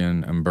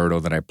question, Umberto,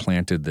 that I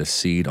planted the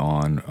seed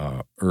on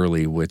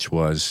early, which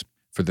was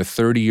for the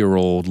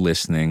 30-year-old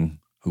listening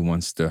who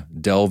wants to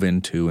delve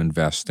into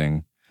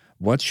investing,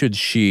 what should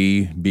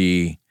she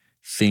be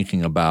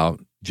thinking about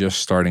just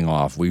starting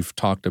off? We've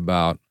talked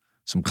about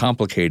some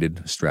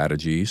complicated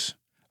strategies,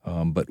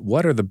 but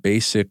what are the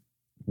basic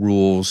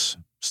rules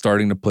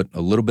starting to put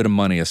a little bit of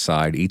money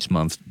aside each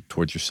month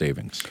towards your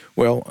savings?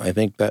 Well, I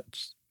think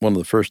that's one of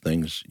the first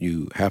things.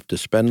 You have to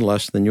spend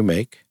less than you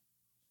make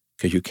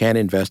because you can't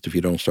invest if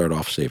you don't start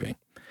off saving.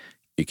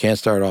 You can't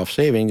start off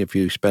saving if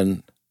you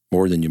spend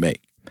more than you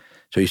make.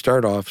 So you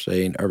start off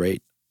saying, all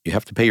right, you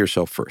have to pay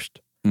yourself first.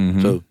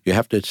 So you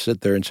have to sit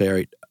there and say,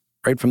 all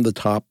right from the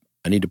top,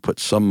 I need to put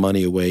some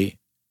money away.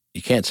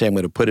 You can't say I'm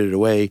going to put it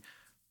away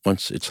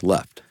once it's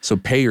left. So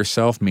pay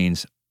yourself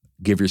means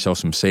give yourself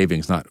some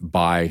savings, not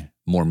buy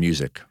more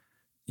music.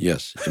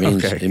 Yes.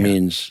 It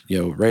means,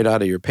 right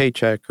out of your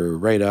paycheck or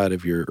right out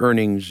of your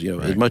earnings,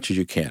 as much as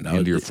you can. Now,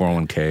 into your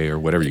 401k or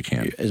whatever you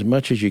can. As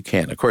much as you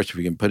can. Of course, if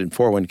you can put in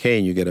 401k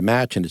and you get a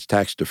match and it's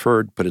tax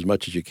deferred, put as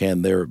much as you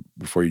can there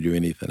before you do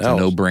anything else.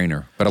 It's a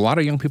no-brainer. But a lot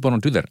of young people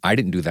don't do that. I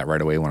didn't do that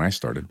right away when I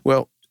started.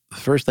 Well, the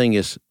first thing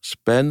is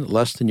spend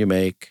less than you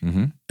make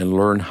and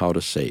learn how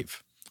to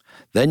save.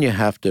 Then you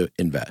have to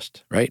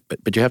invest, right?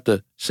 But you have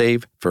to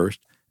save first.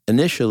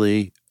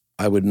 Initially,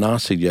 I would not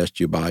suggest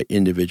you buy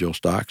individual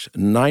stocks.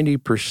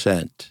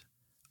 90%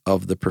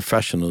 of the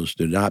professionals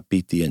do not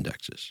beat the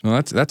indexes. Well,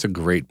 that's a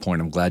great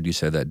point. I'm glad you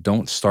said that.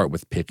 Don't start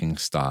with picking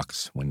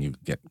stocks when you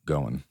get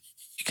going.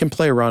 You can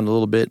play around a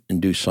little bit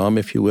and do some,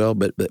 if you will,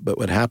 but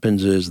what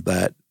happens is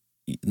that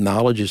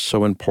knowledge is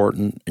so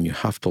important and you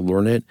have to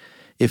learn it.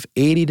 If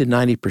 80 to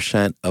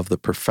 90% of the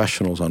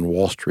professionals on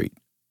Wall Street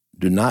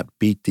do not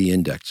beat the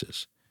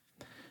indexes,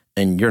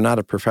 and you're not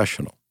a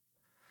professional,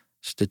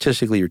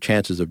 statistically, your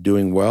chances of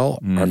doing well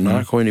are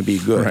not going to be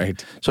good.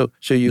 Right. So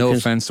you no can,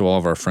 offense to all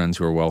of our friends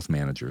who are wealth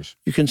managers.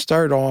 You can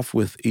start off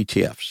with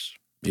ETFs.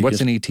 What's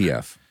an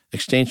ETF?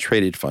 Exchange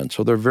traded funds.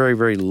 So they're very,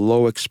 very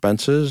low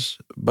expenses,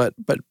 but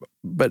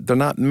they're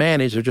not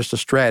managed. They're just a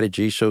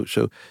strategy. So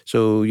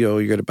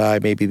you're going to buy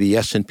maybe the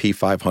S&P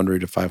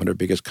 500, the 500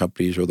 biggest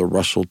companies, or the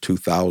Russell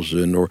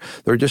 2000, or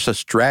they're just a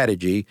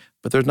strategy,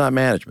 but there's not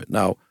management.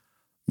 Now,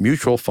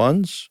 mutual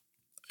funds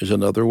is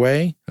another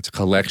way. It's a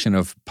collection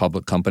of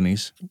public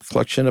companies.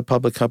 Collection of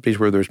public companies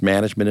where there's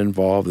management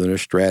involved and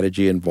there's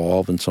strategy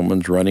involved and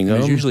someone's running them.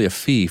 There's usually a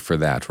fee for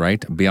that,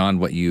 right? Beyond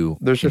what you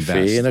There's invest.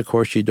 a fee, and of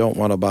course you don't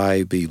want to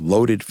buy the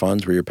loaded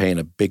funds where you're paying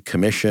a big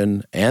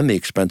commission and the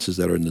expenses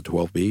that are in the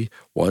 12B1s,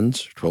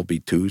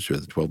 12B2s, or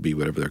the 12B,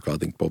 whatever they're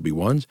called, I think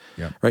 12B1s,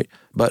 right?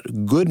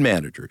 But good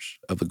managers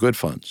of the good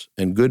funds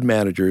and good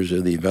managers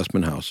of the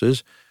investment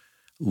houses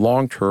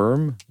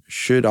long-term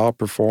should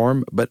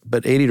outperform, but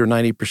 80 or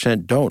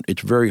 90% don't.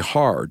 It's very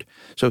hard.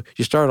 So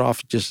you start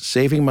off just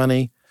saving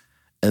money,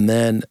 and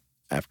then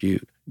after you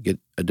get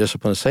a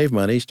discipline to save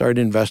money, start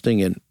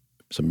investing in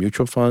some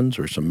mutual funds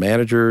or some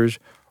managers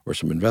or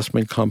some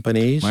investment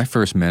companies. My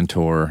first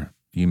mentor,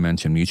 you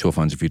mentioned mutual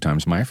funds a few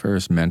times. My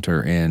first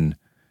mentor in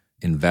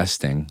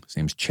investing, his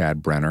name's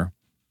Chad Brenner.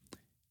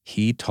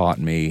 He taught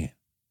me,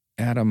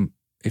 Adam,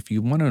 if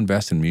you want to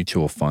invest in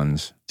mutual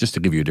funds, just to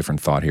give you a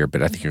different thought here,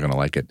 but I think you're going to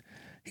like it.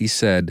 He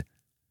said,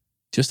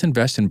 just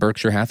invest in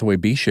Berkshire Hathaway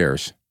B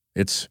shares.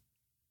 It's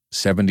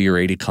 70 or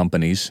 80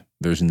 companies.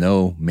 There's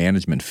no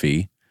management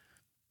fee.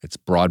 It's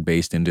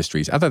broad-based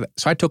industries.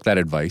 So I took that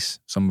advice.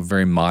 So I'm a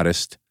very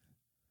modest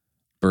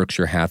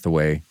Berkshire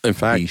Hathaway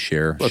B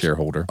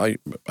shareholder. I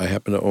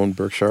happen to own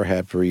Berkshire,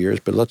 had for years,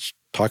 but let's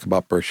talk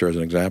about Berkshire as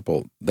an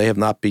example. They have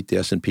not beat the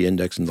S&P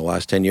index in the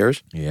last 10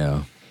 years.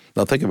 Yeah.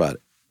 Now think about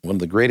it. One of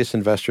the greatest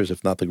investors,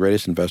 if not the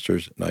greatest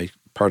investors,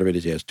 part of it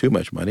is he has too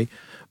much money,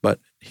 but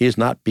he has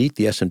not beat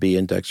the S&P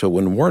index. So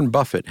when Warren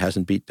Buffett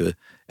hasn't beat the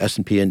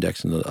S&P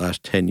index in the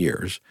last 10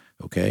 years,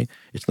 okay,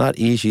 it's not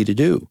easy to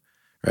do,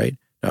 right?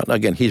 Now,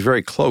 again, he's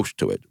very close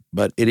to it,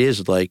 but it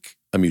is like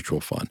a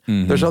mutual fund.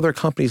 Mm-hmm. There's other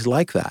companies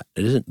like that.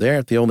 They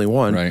aren't the only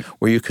one, right,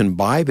 where you can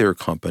buy their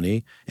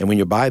company, and when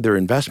you buy their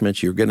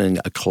investments, you're getting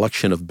a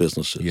collection of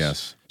businesses.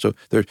 Yes. So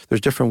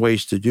there's different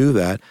ways to do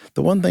that.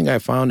 The one thing I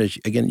found is,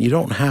 again, you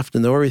don't have to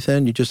know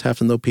everything. You just have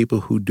to know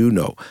people who do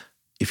know.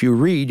 If you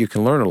read, you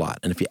can learn a lot.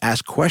 And if you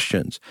ask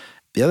questions,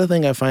 the other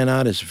thing I find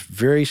out is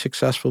very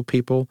successful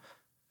people,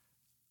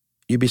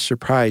 you'd be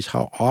surprised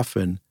how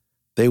often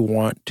they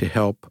want to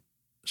help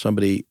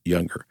somebody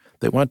younger.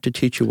 They want to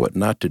teach you what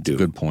not to do.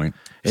 Good point.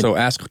 And so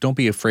don't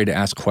be afraid to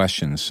ask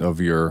questions of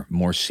your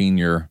more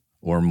senior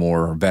or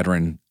more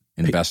veteran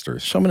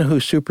investors. Someone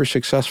who's super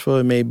successful,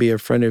 it may be a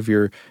friend of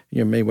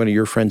maybe one of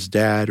your friend's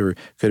dad, or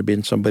could have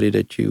been somebody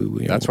that you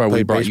That's why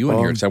we brought you in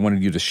here, because I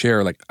wanted you to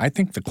share. I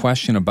think the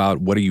question about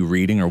what are you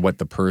reading or what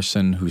the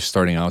person who's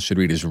starting out should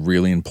read is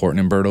really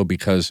important, Umberto,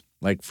 because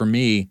for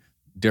me,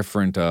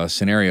 different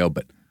scenario,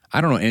 but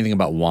I don't know anything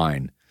about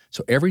wine.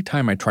 So every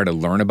time I try to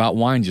learn about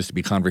wine, just to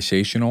be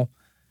conversational,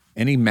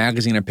 any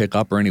magazine I pick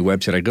up or any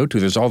website I go to,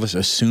 there's all this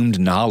assumed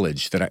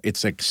knowledge that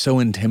it's so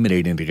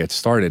intimidating to get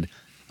started.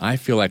 I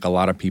feel like a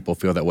lot of people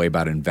feel that way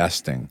about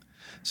investing.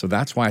 So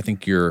that's why I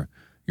think your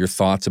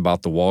thoughts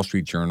about the Wall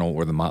Street Journal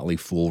or the Motley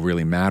Fool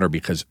really matter,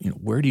 because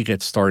where do you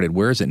get started?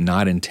 Where is it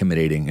not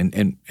intimidating?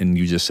 And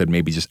you just said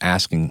maybe just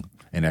asking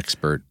an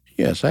expert.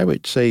 Yes, I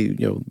would say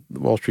the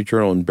Wall Street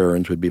Journal and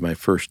Barron's would be my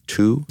first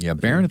two. Yeah,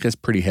 Barron's gets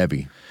pretty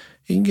heavy.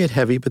 You can get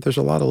heavy, but there's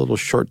a lot of little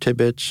short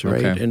tidbits,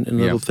 right? Okay. And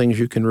little things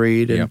you can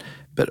read.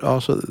 But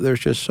also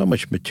there's just so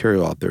much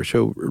material out there.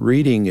 So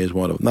reading is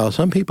one of them. Now,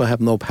 some people have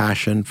no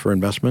passion for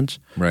investments.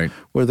 Right.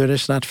 Where they're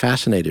just not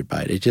fascinated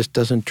by it. It just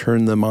doesn't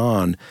turn them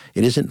on.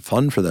 It isn't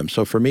fun for them.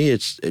 So for me,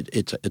 it's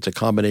a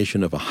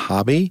combination of a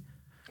hobby,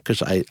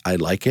 because I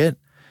like it.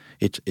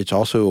 It's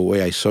also a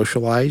way I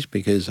socialize,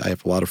 because I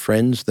have a lot of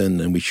friends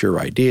and we share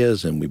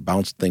ideas and we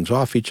bounce things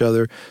off each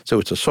other. So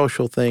it's a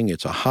social thing.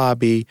 It's a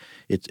hobby.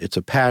 It's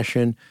a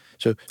passion.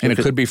 And it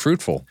could be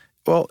fruitful.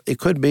 Well, it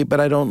could be, but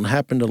I don't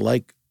happen to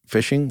like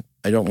fishing.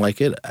 I don't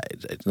like it.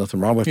 There's nothing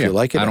wrong with if you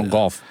like it. I don't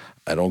golf.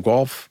 I don't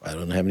golf. I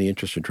don't have any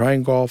interest in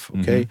trying golf,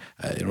 okay?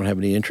 Mm-hmm. I don't have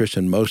any interest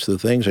in most of the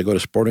things. I go to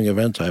sporting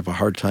events. I have a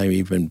hard time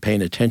even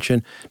paying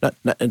attention.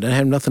 And I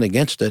have nothing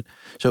against it.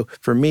 So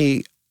for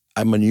me,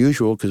 I'm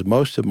unusual, because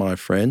most of my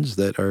friends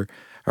that are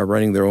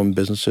running their own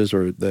businesses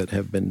or that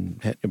have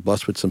been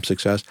blessed with some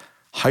success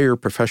hire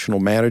professional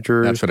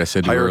managers. That's what I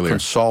said to you earlier. Hire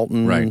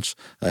consultants.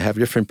 Right. I have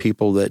different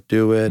people that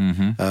do it.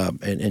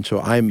 Mm-hmm. And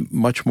so I'm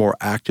much more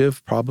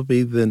active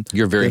probably than...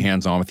 You're very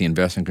hands-on with the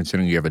investing,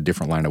 considering you have a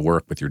different line of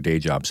work with your day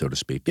job, so to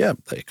speak. Yeah,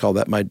 I call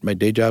that my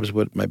day job is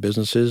what my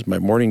business is, my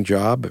morning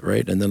job,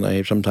 right? And then I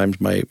have sometimes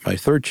my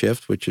third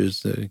shift, which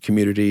is the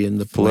community and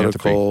the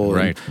political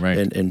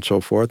and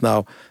so forth.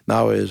 Now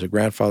as a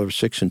grandfather of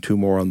 6 and 2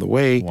 more on the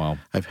way, wow.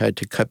 I've had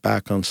to cut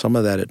back on some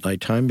of that at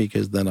nighttime,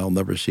 because then I'll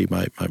never see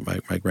my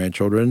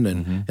grandchildren,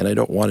 and I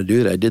don't want to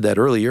do that. I did that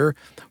earlier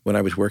when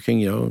I was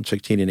working,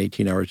 16 and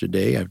 18 hours a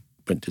day. I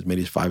went to as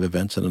many as 5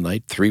 events in a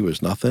night. 3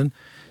 was nothing.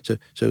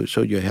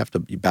 So you have to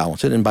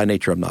balance it, and by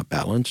nature I'm not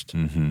balanced.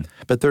 Mm-hmm.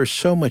 But there's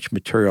so much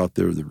material out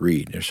there to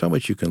read. There's so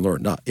much you can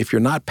learn. Now, if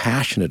you're not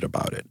passionate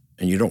about it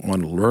and you don't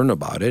want to learn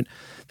about it,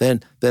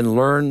 then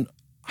learn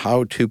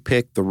how to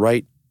pick the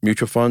right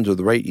mutual funds or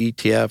the right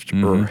ETFs,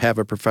 or have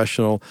a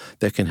professional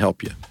that can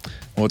help you.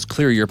 Well, it's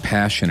clear you're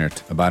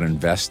passionate about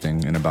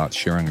investing and about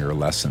sharing your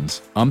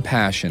lessons. I'm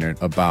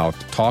passionate about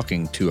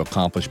talking to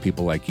accomplished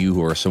people like you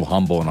who are so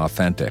humble and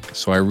authentic.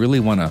 So I really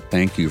want to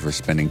thank you for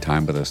spending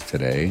time with us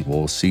today.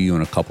 We'll see you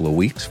in a couple of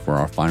weeks for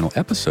our final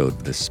episode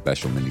of this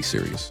special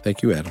mini-series.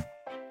 Thank you, Adam.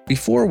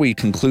 Before we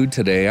conclude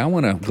today, I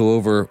want to go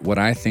over what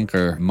I think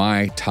are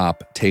my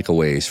top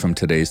takeaways from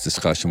today's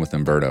discussion with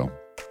Umberto.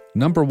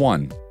 Number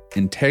 1,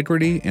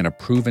 integrity and a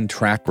proven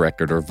track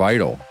record are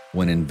vital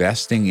when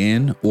investing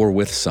in or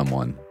with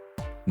someone.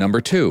 Number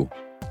 2,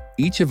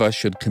 each of us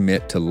should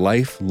commit to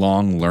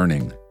lifelong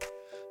learning.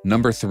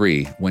 Number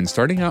 3, when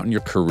starting out in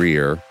your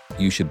career,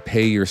 you should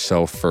pay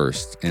yourself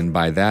first. And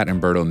by that,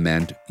 Umberto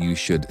meant you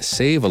should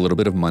save a little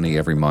bit of money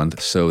every month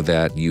so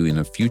that you in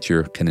the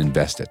future can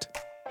invest it.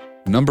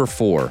 Number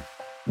 4,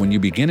 When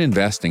you begin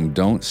investing,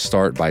 don't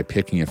start by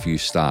picking a few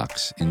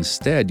stocks.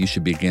 Instead, you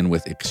should begin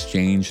with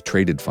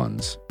exchange-traded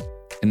funds.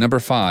 And number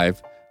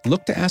 5,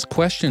 look to ask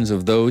questions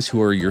of those who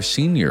are your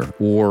senior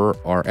or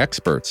are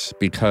experts,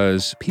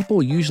 because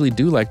people usually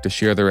do like to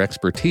share their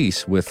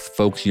expertise with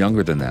folks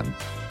younger than them.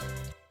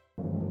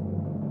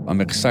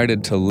 I'm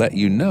excited to let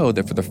you know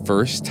that for the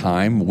first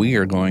time, we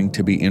are going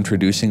to be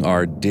introducing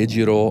our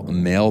digital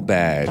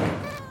mailbag.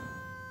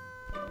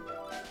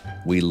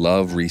 We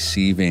love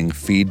receiving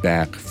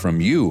feedback from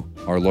you,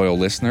 our loyal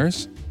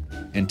listeners.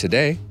 And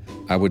today,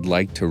 I would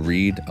like to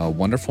read a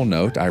wonderful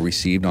note I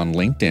received on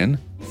LinkedIn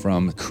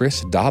from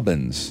Chris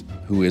Dobbins,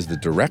 who is the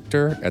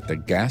director at the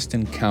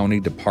Gaston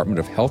County Department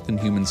of Health and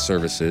Human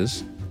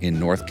Services in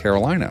North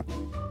Carolina.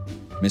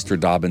 Mr.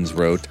 Dobbins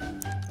wrote,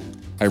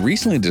 I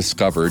recently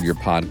discovered your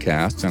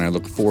podcast, and I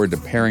look forward to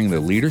pairing the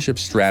leadership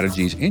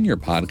strategies in your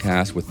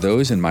podcast with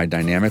those in my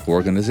dynamic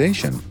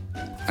organization.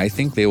 I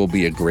think they will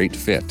be a great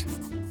fit.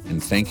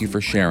 And thank you for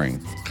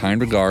sharing.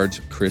 Kind regards,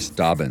 Chris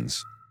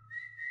Dobbins.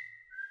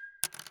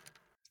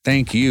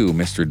 Thank you,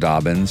 Mr.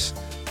 Dobbins.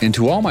 And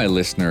to all my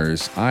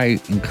listeners,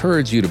 I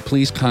encourage you to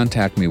please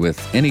contact me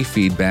with any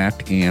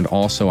feedback and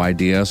also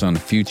ideas on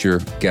future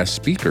guest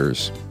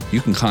speakers.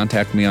 You can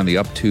contact me on the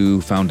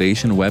Up2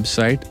 Foundation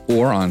website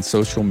or on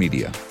social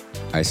media.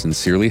 I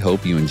sincerely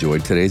hope you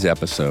enjoyed today's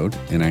episode,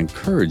 and I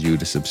encourage you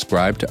to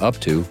subscribe to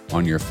Up2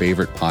 on your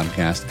favorite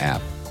podcast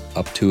app.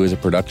 Up2 is a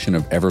production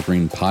of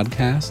Evergreen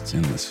Podcasts,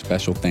 and a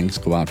special thanks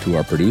go out to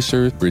our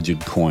producer,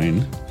 Bridget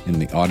Coyne,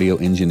 and the audio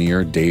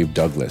engineer, Dave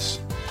Douglas.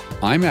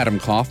 I'm Adam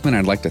Kaufman.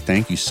 I'd like to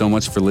thank you so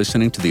much for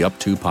listening to the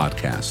Up2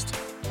 podcast.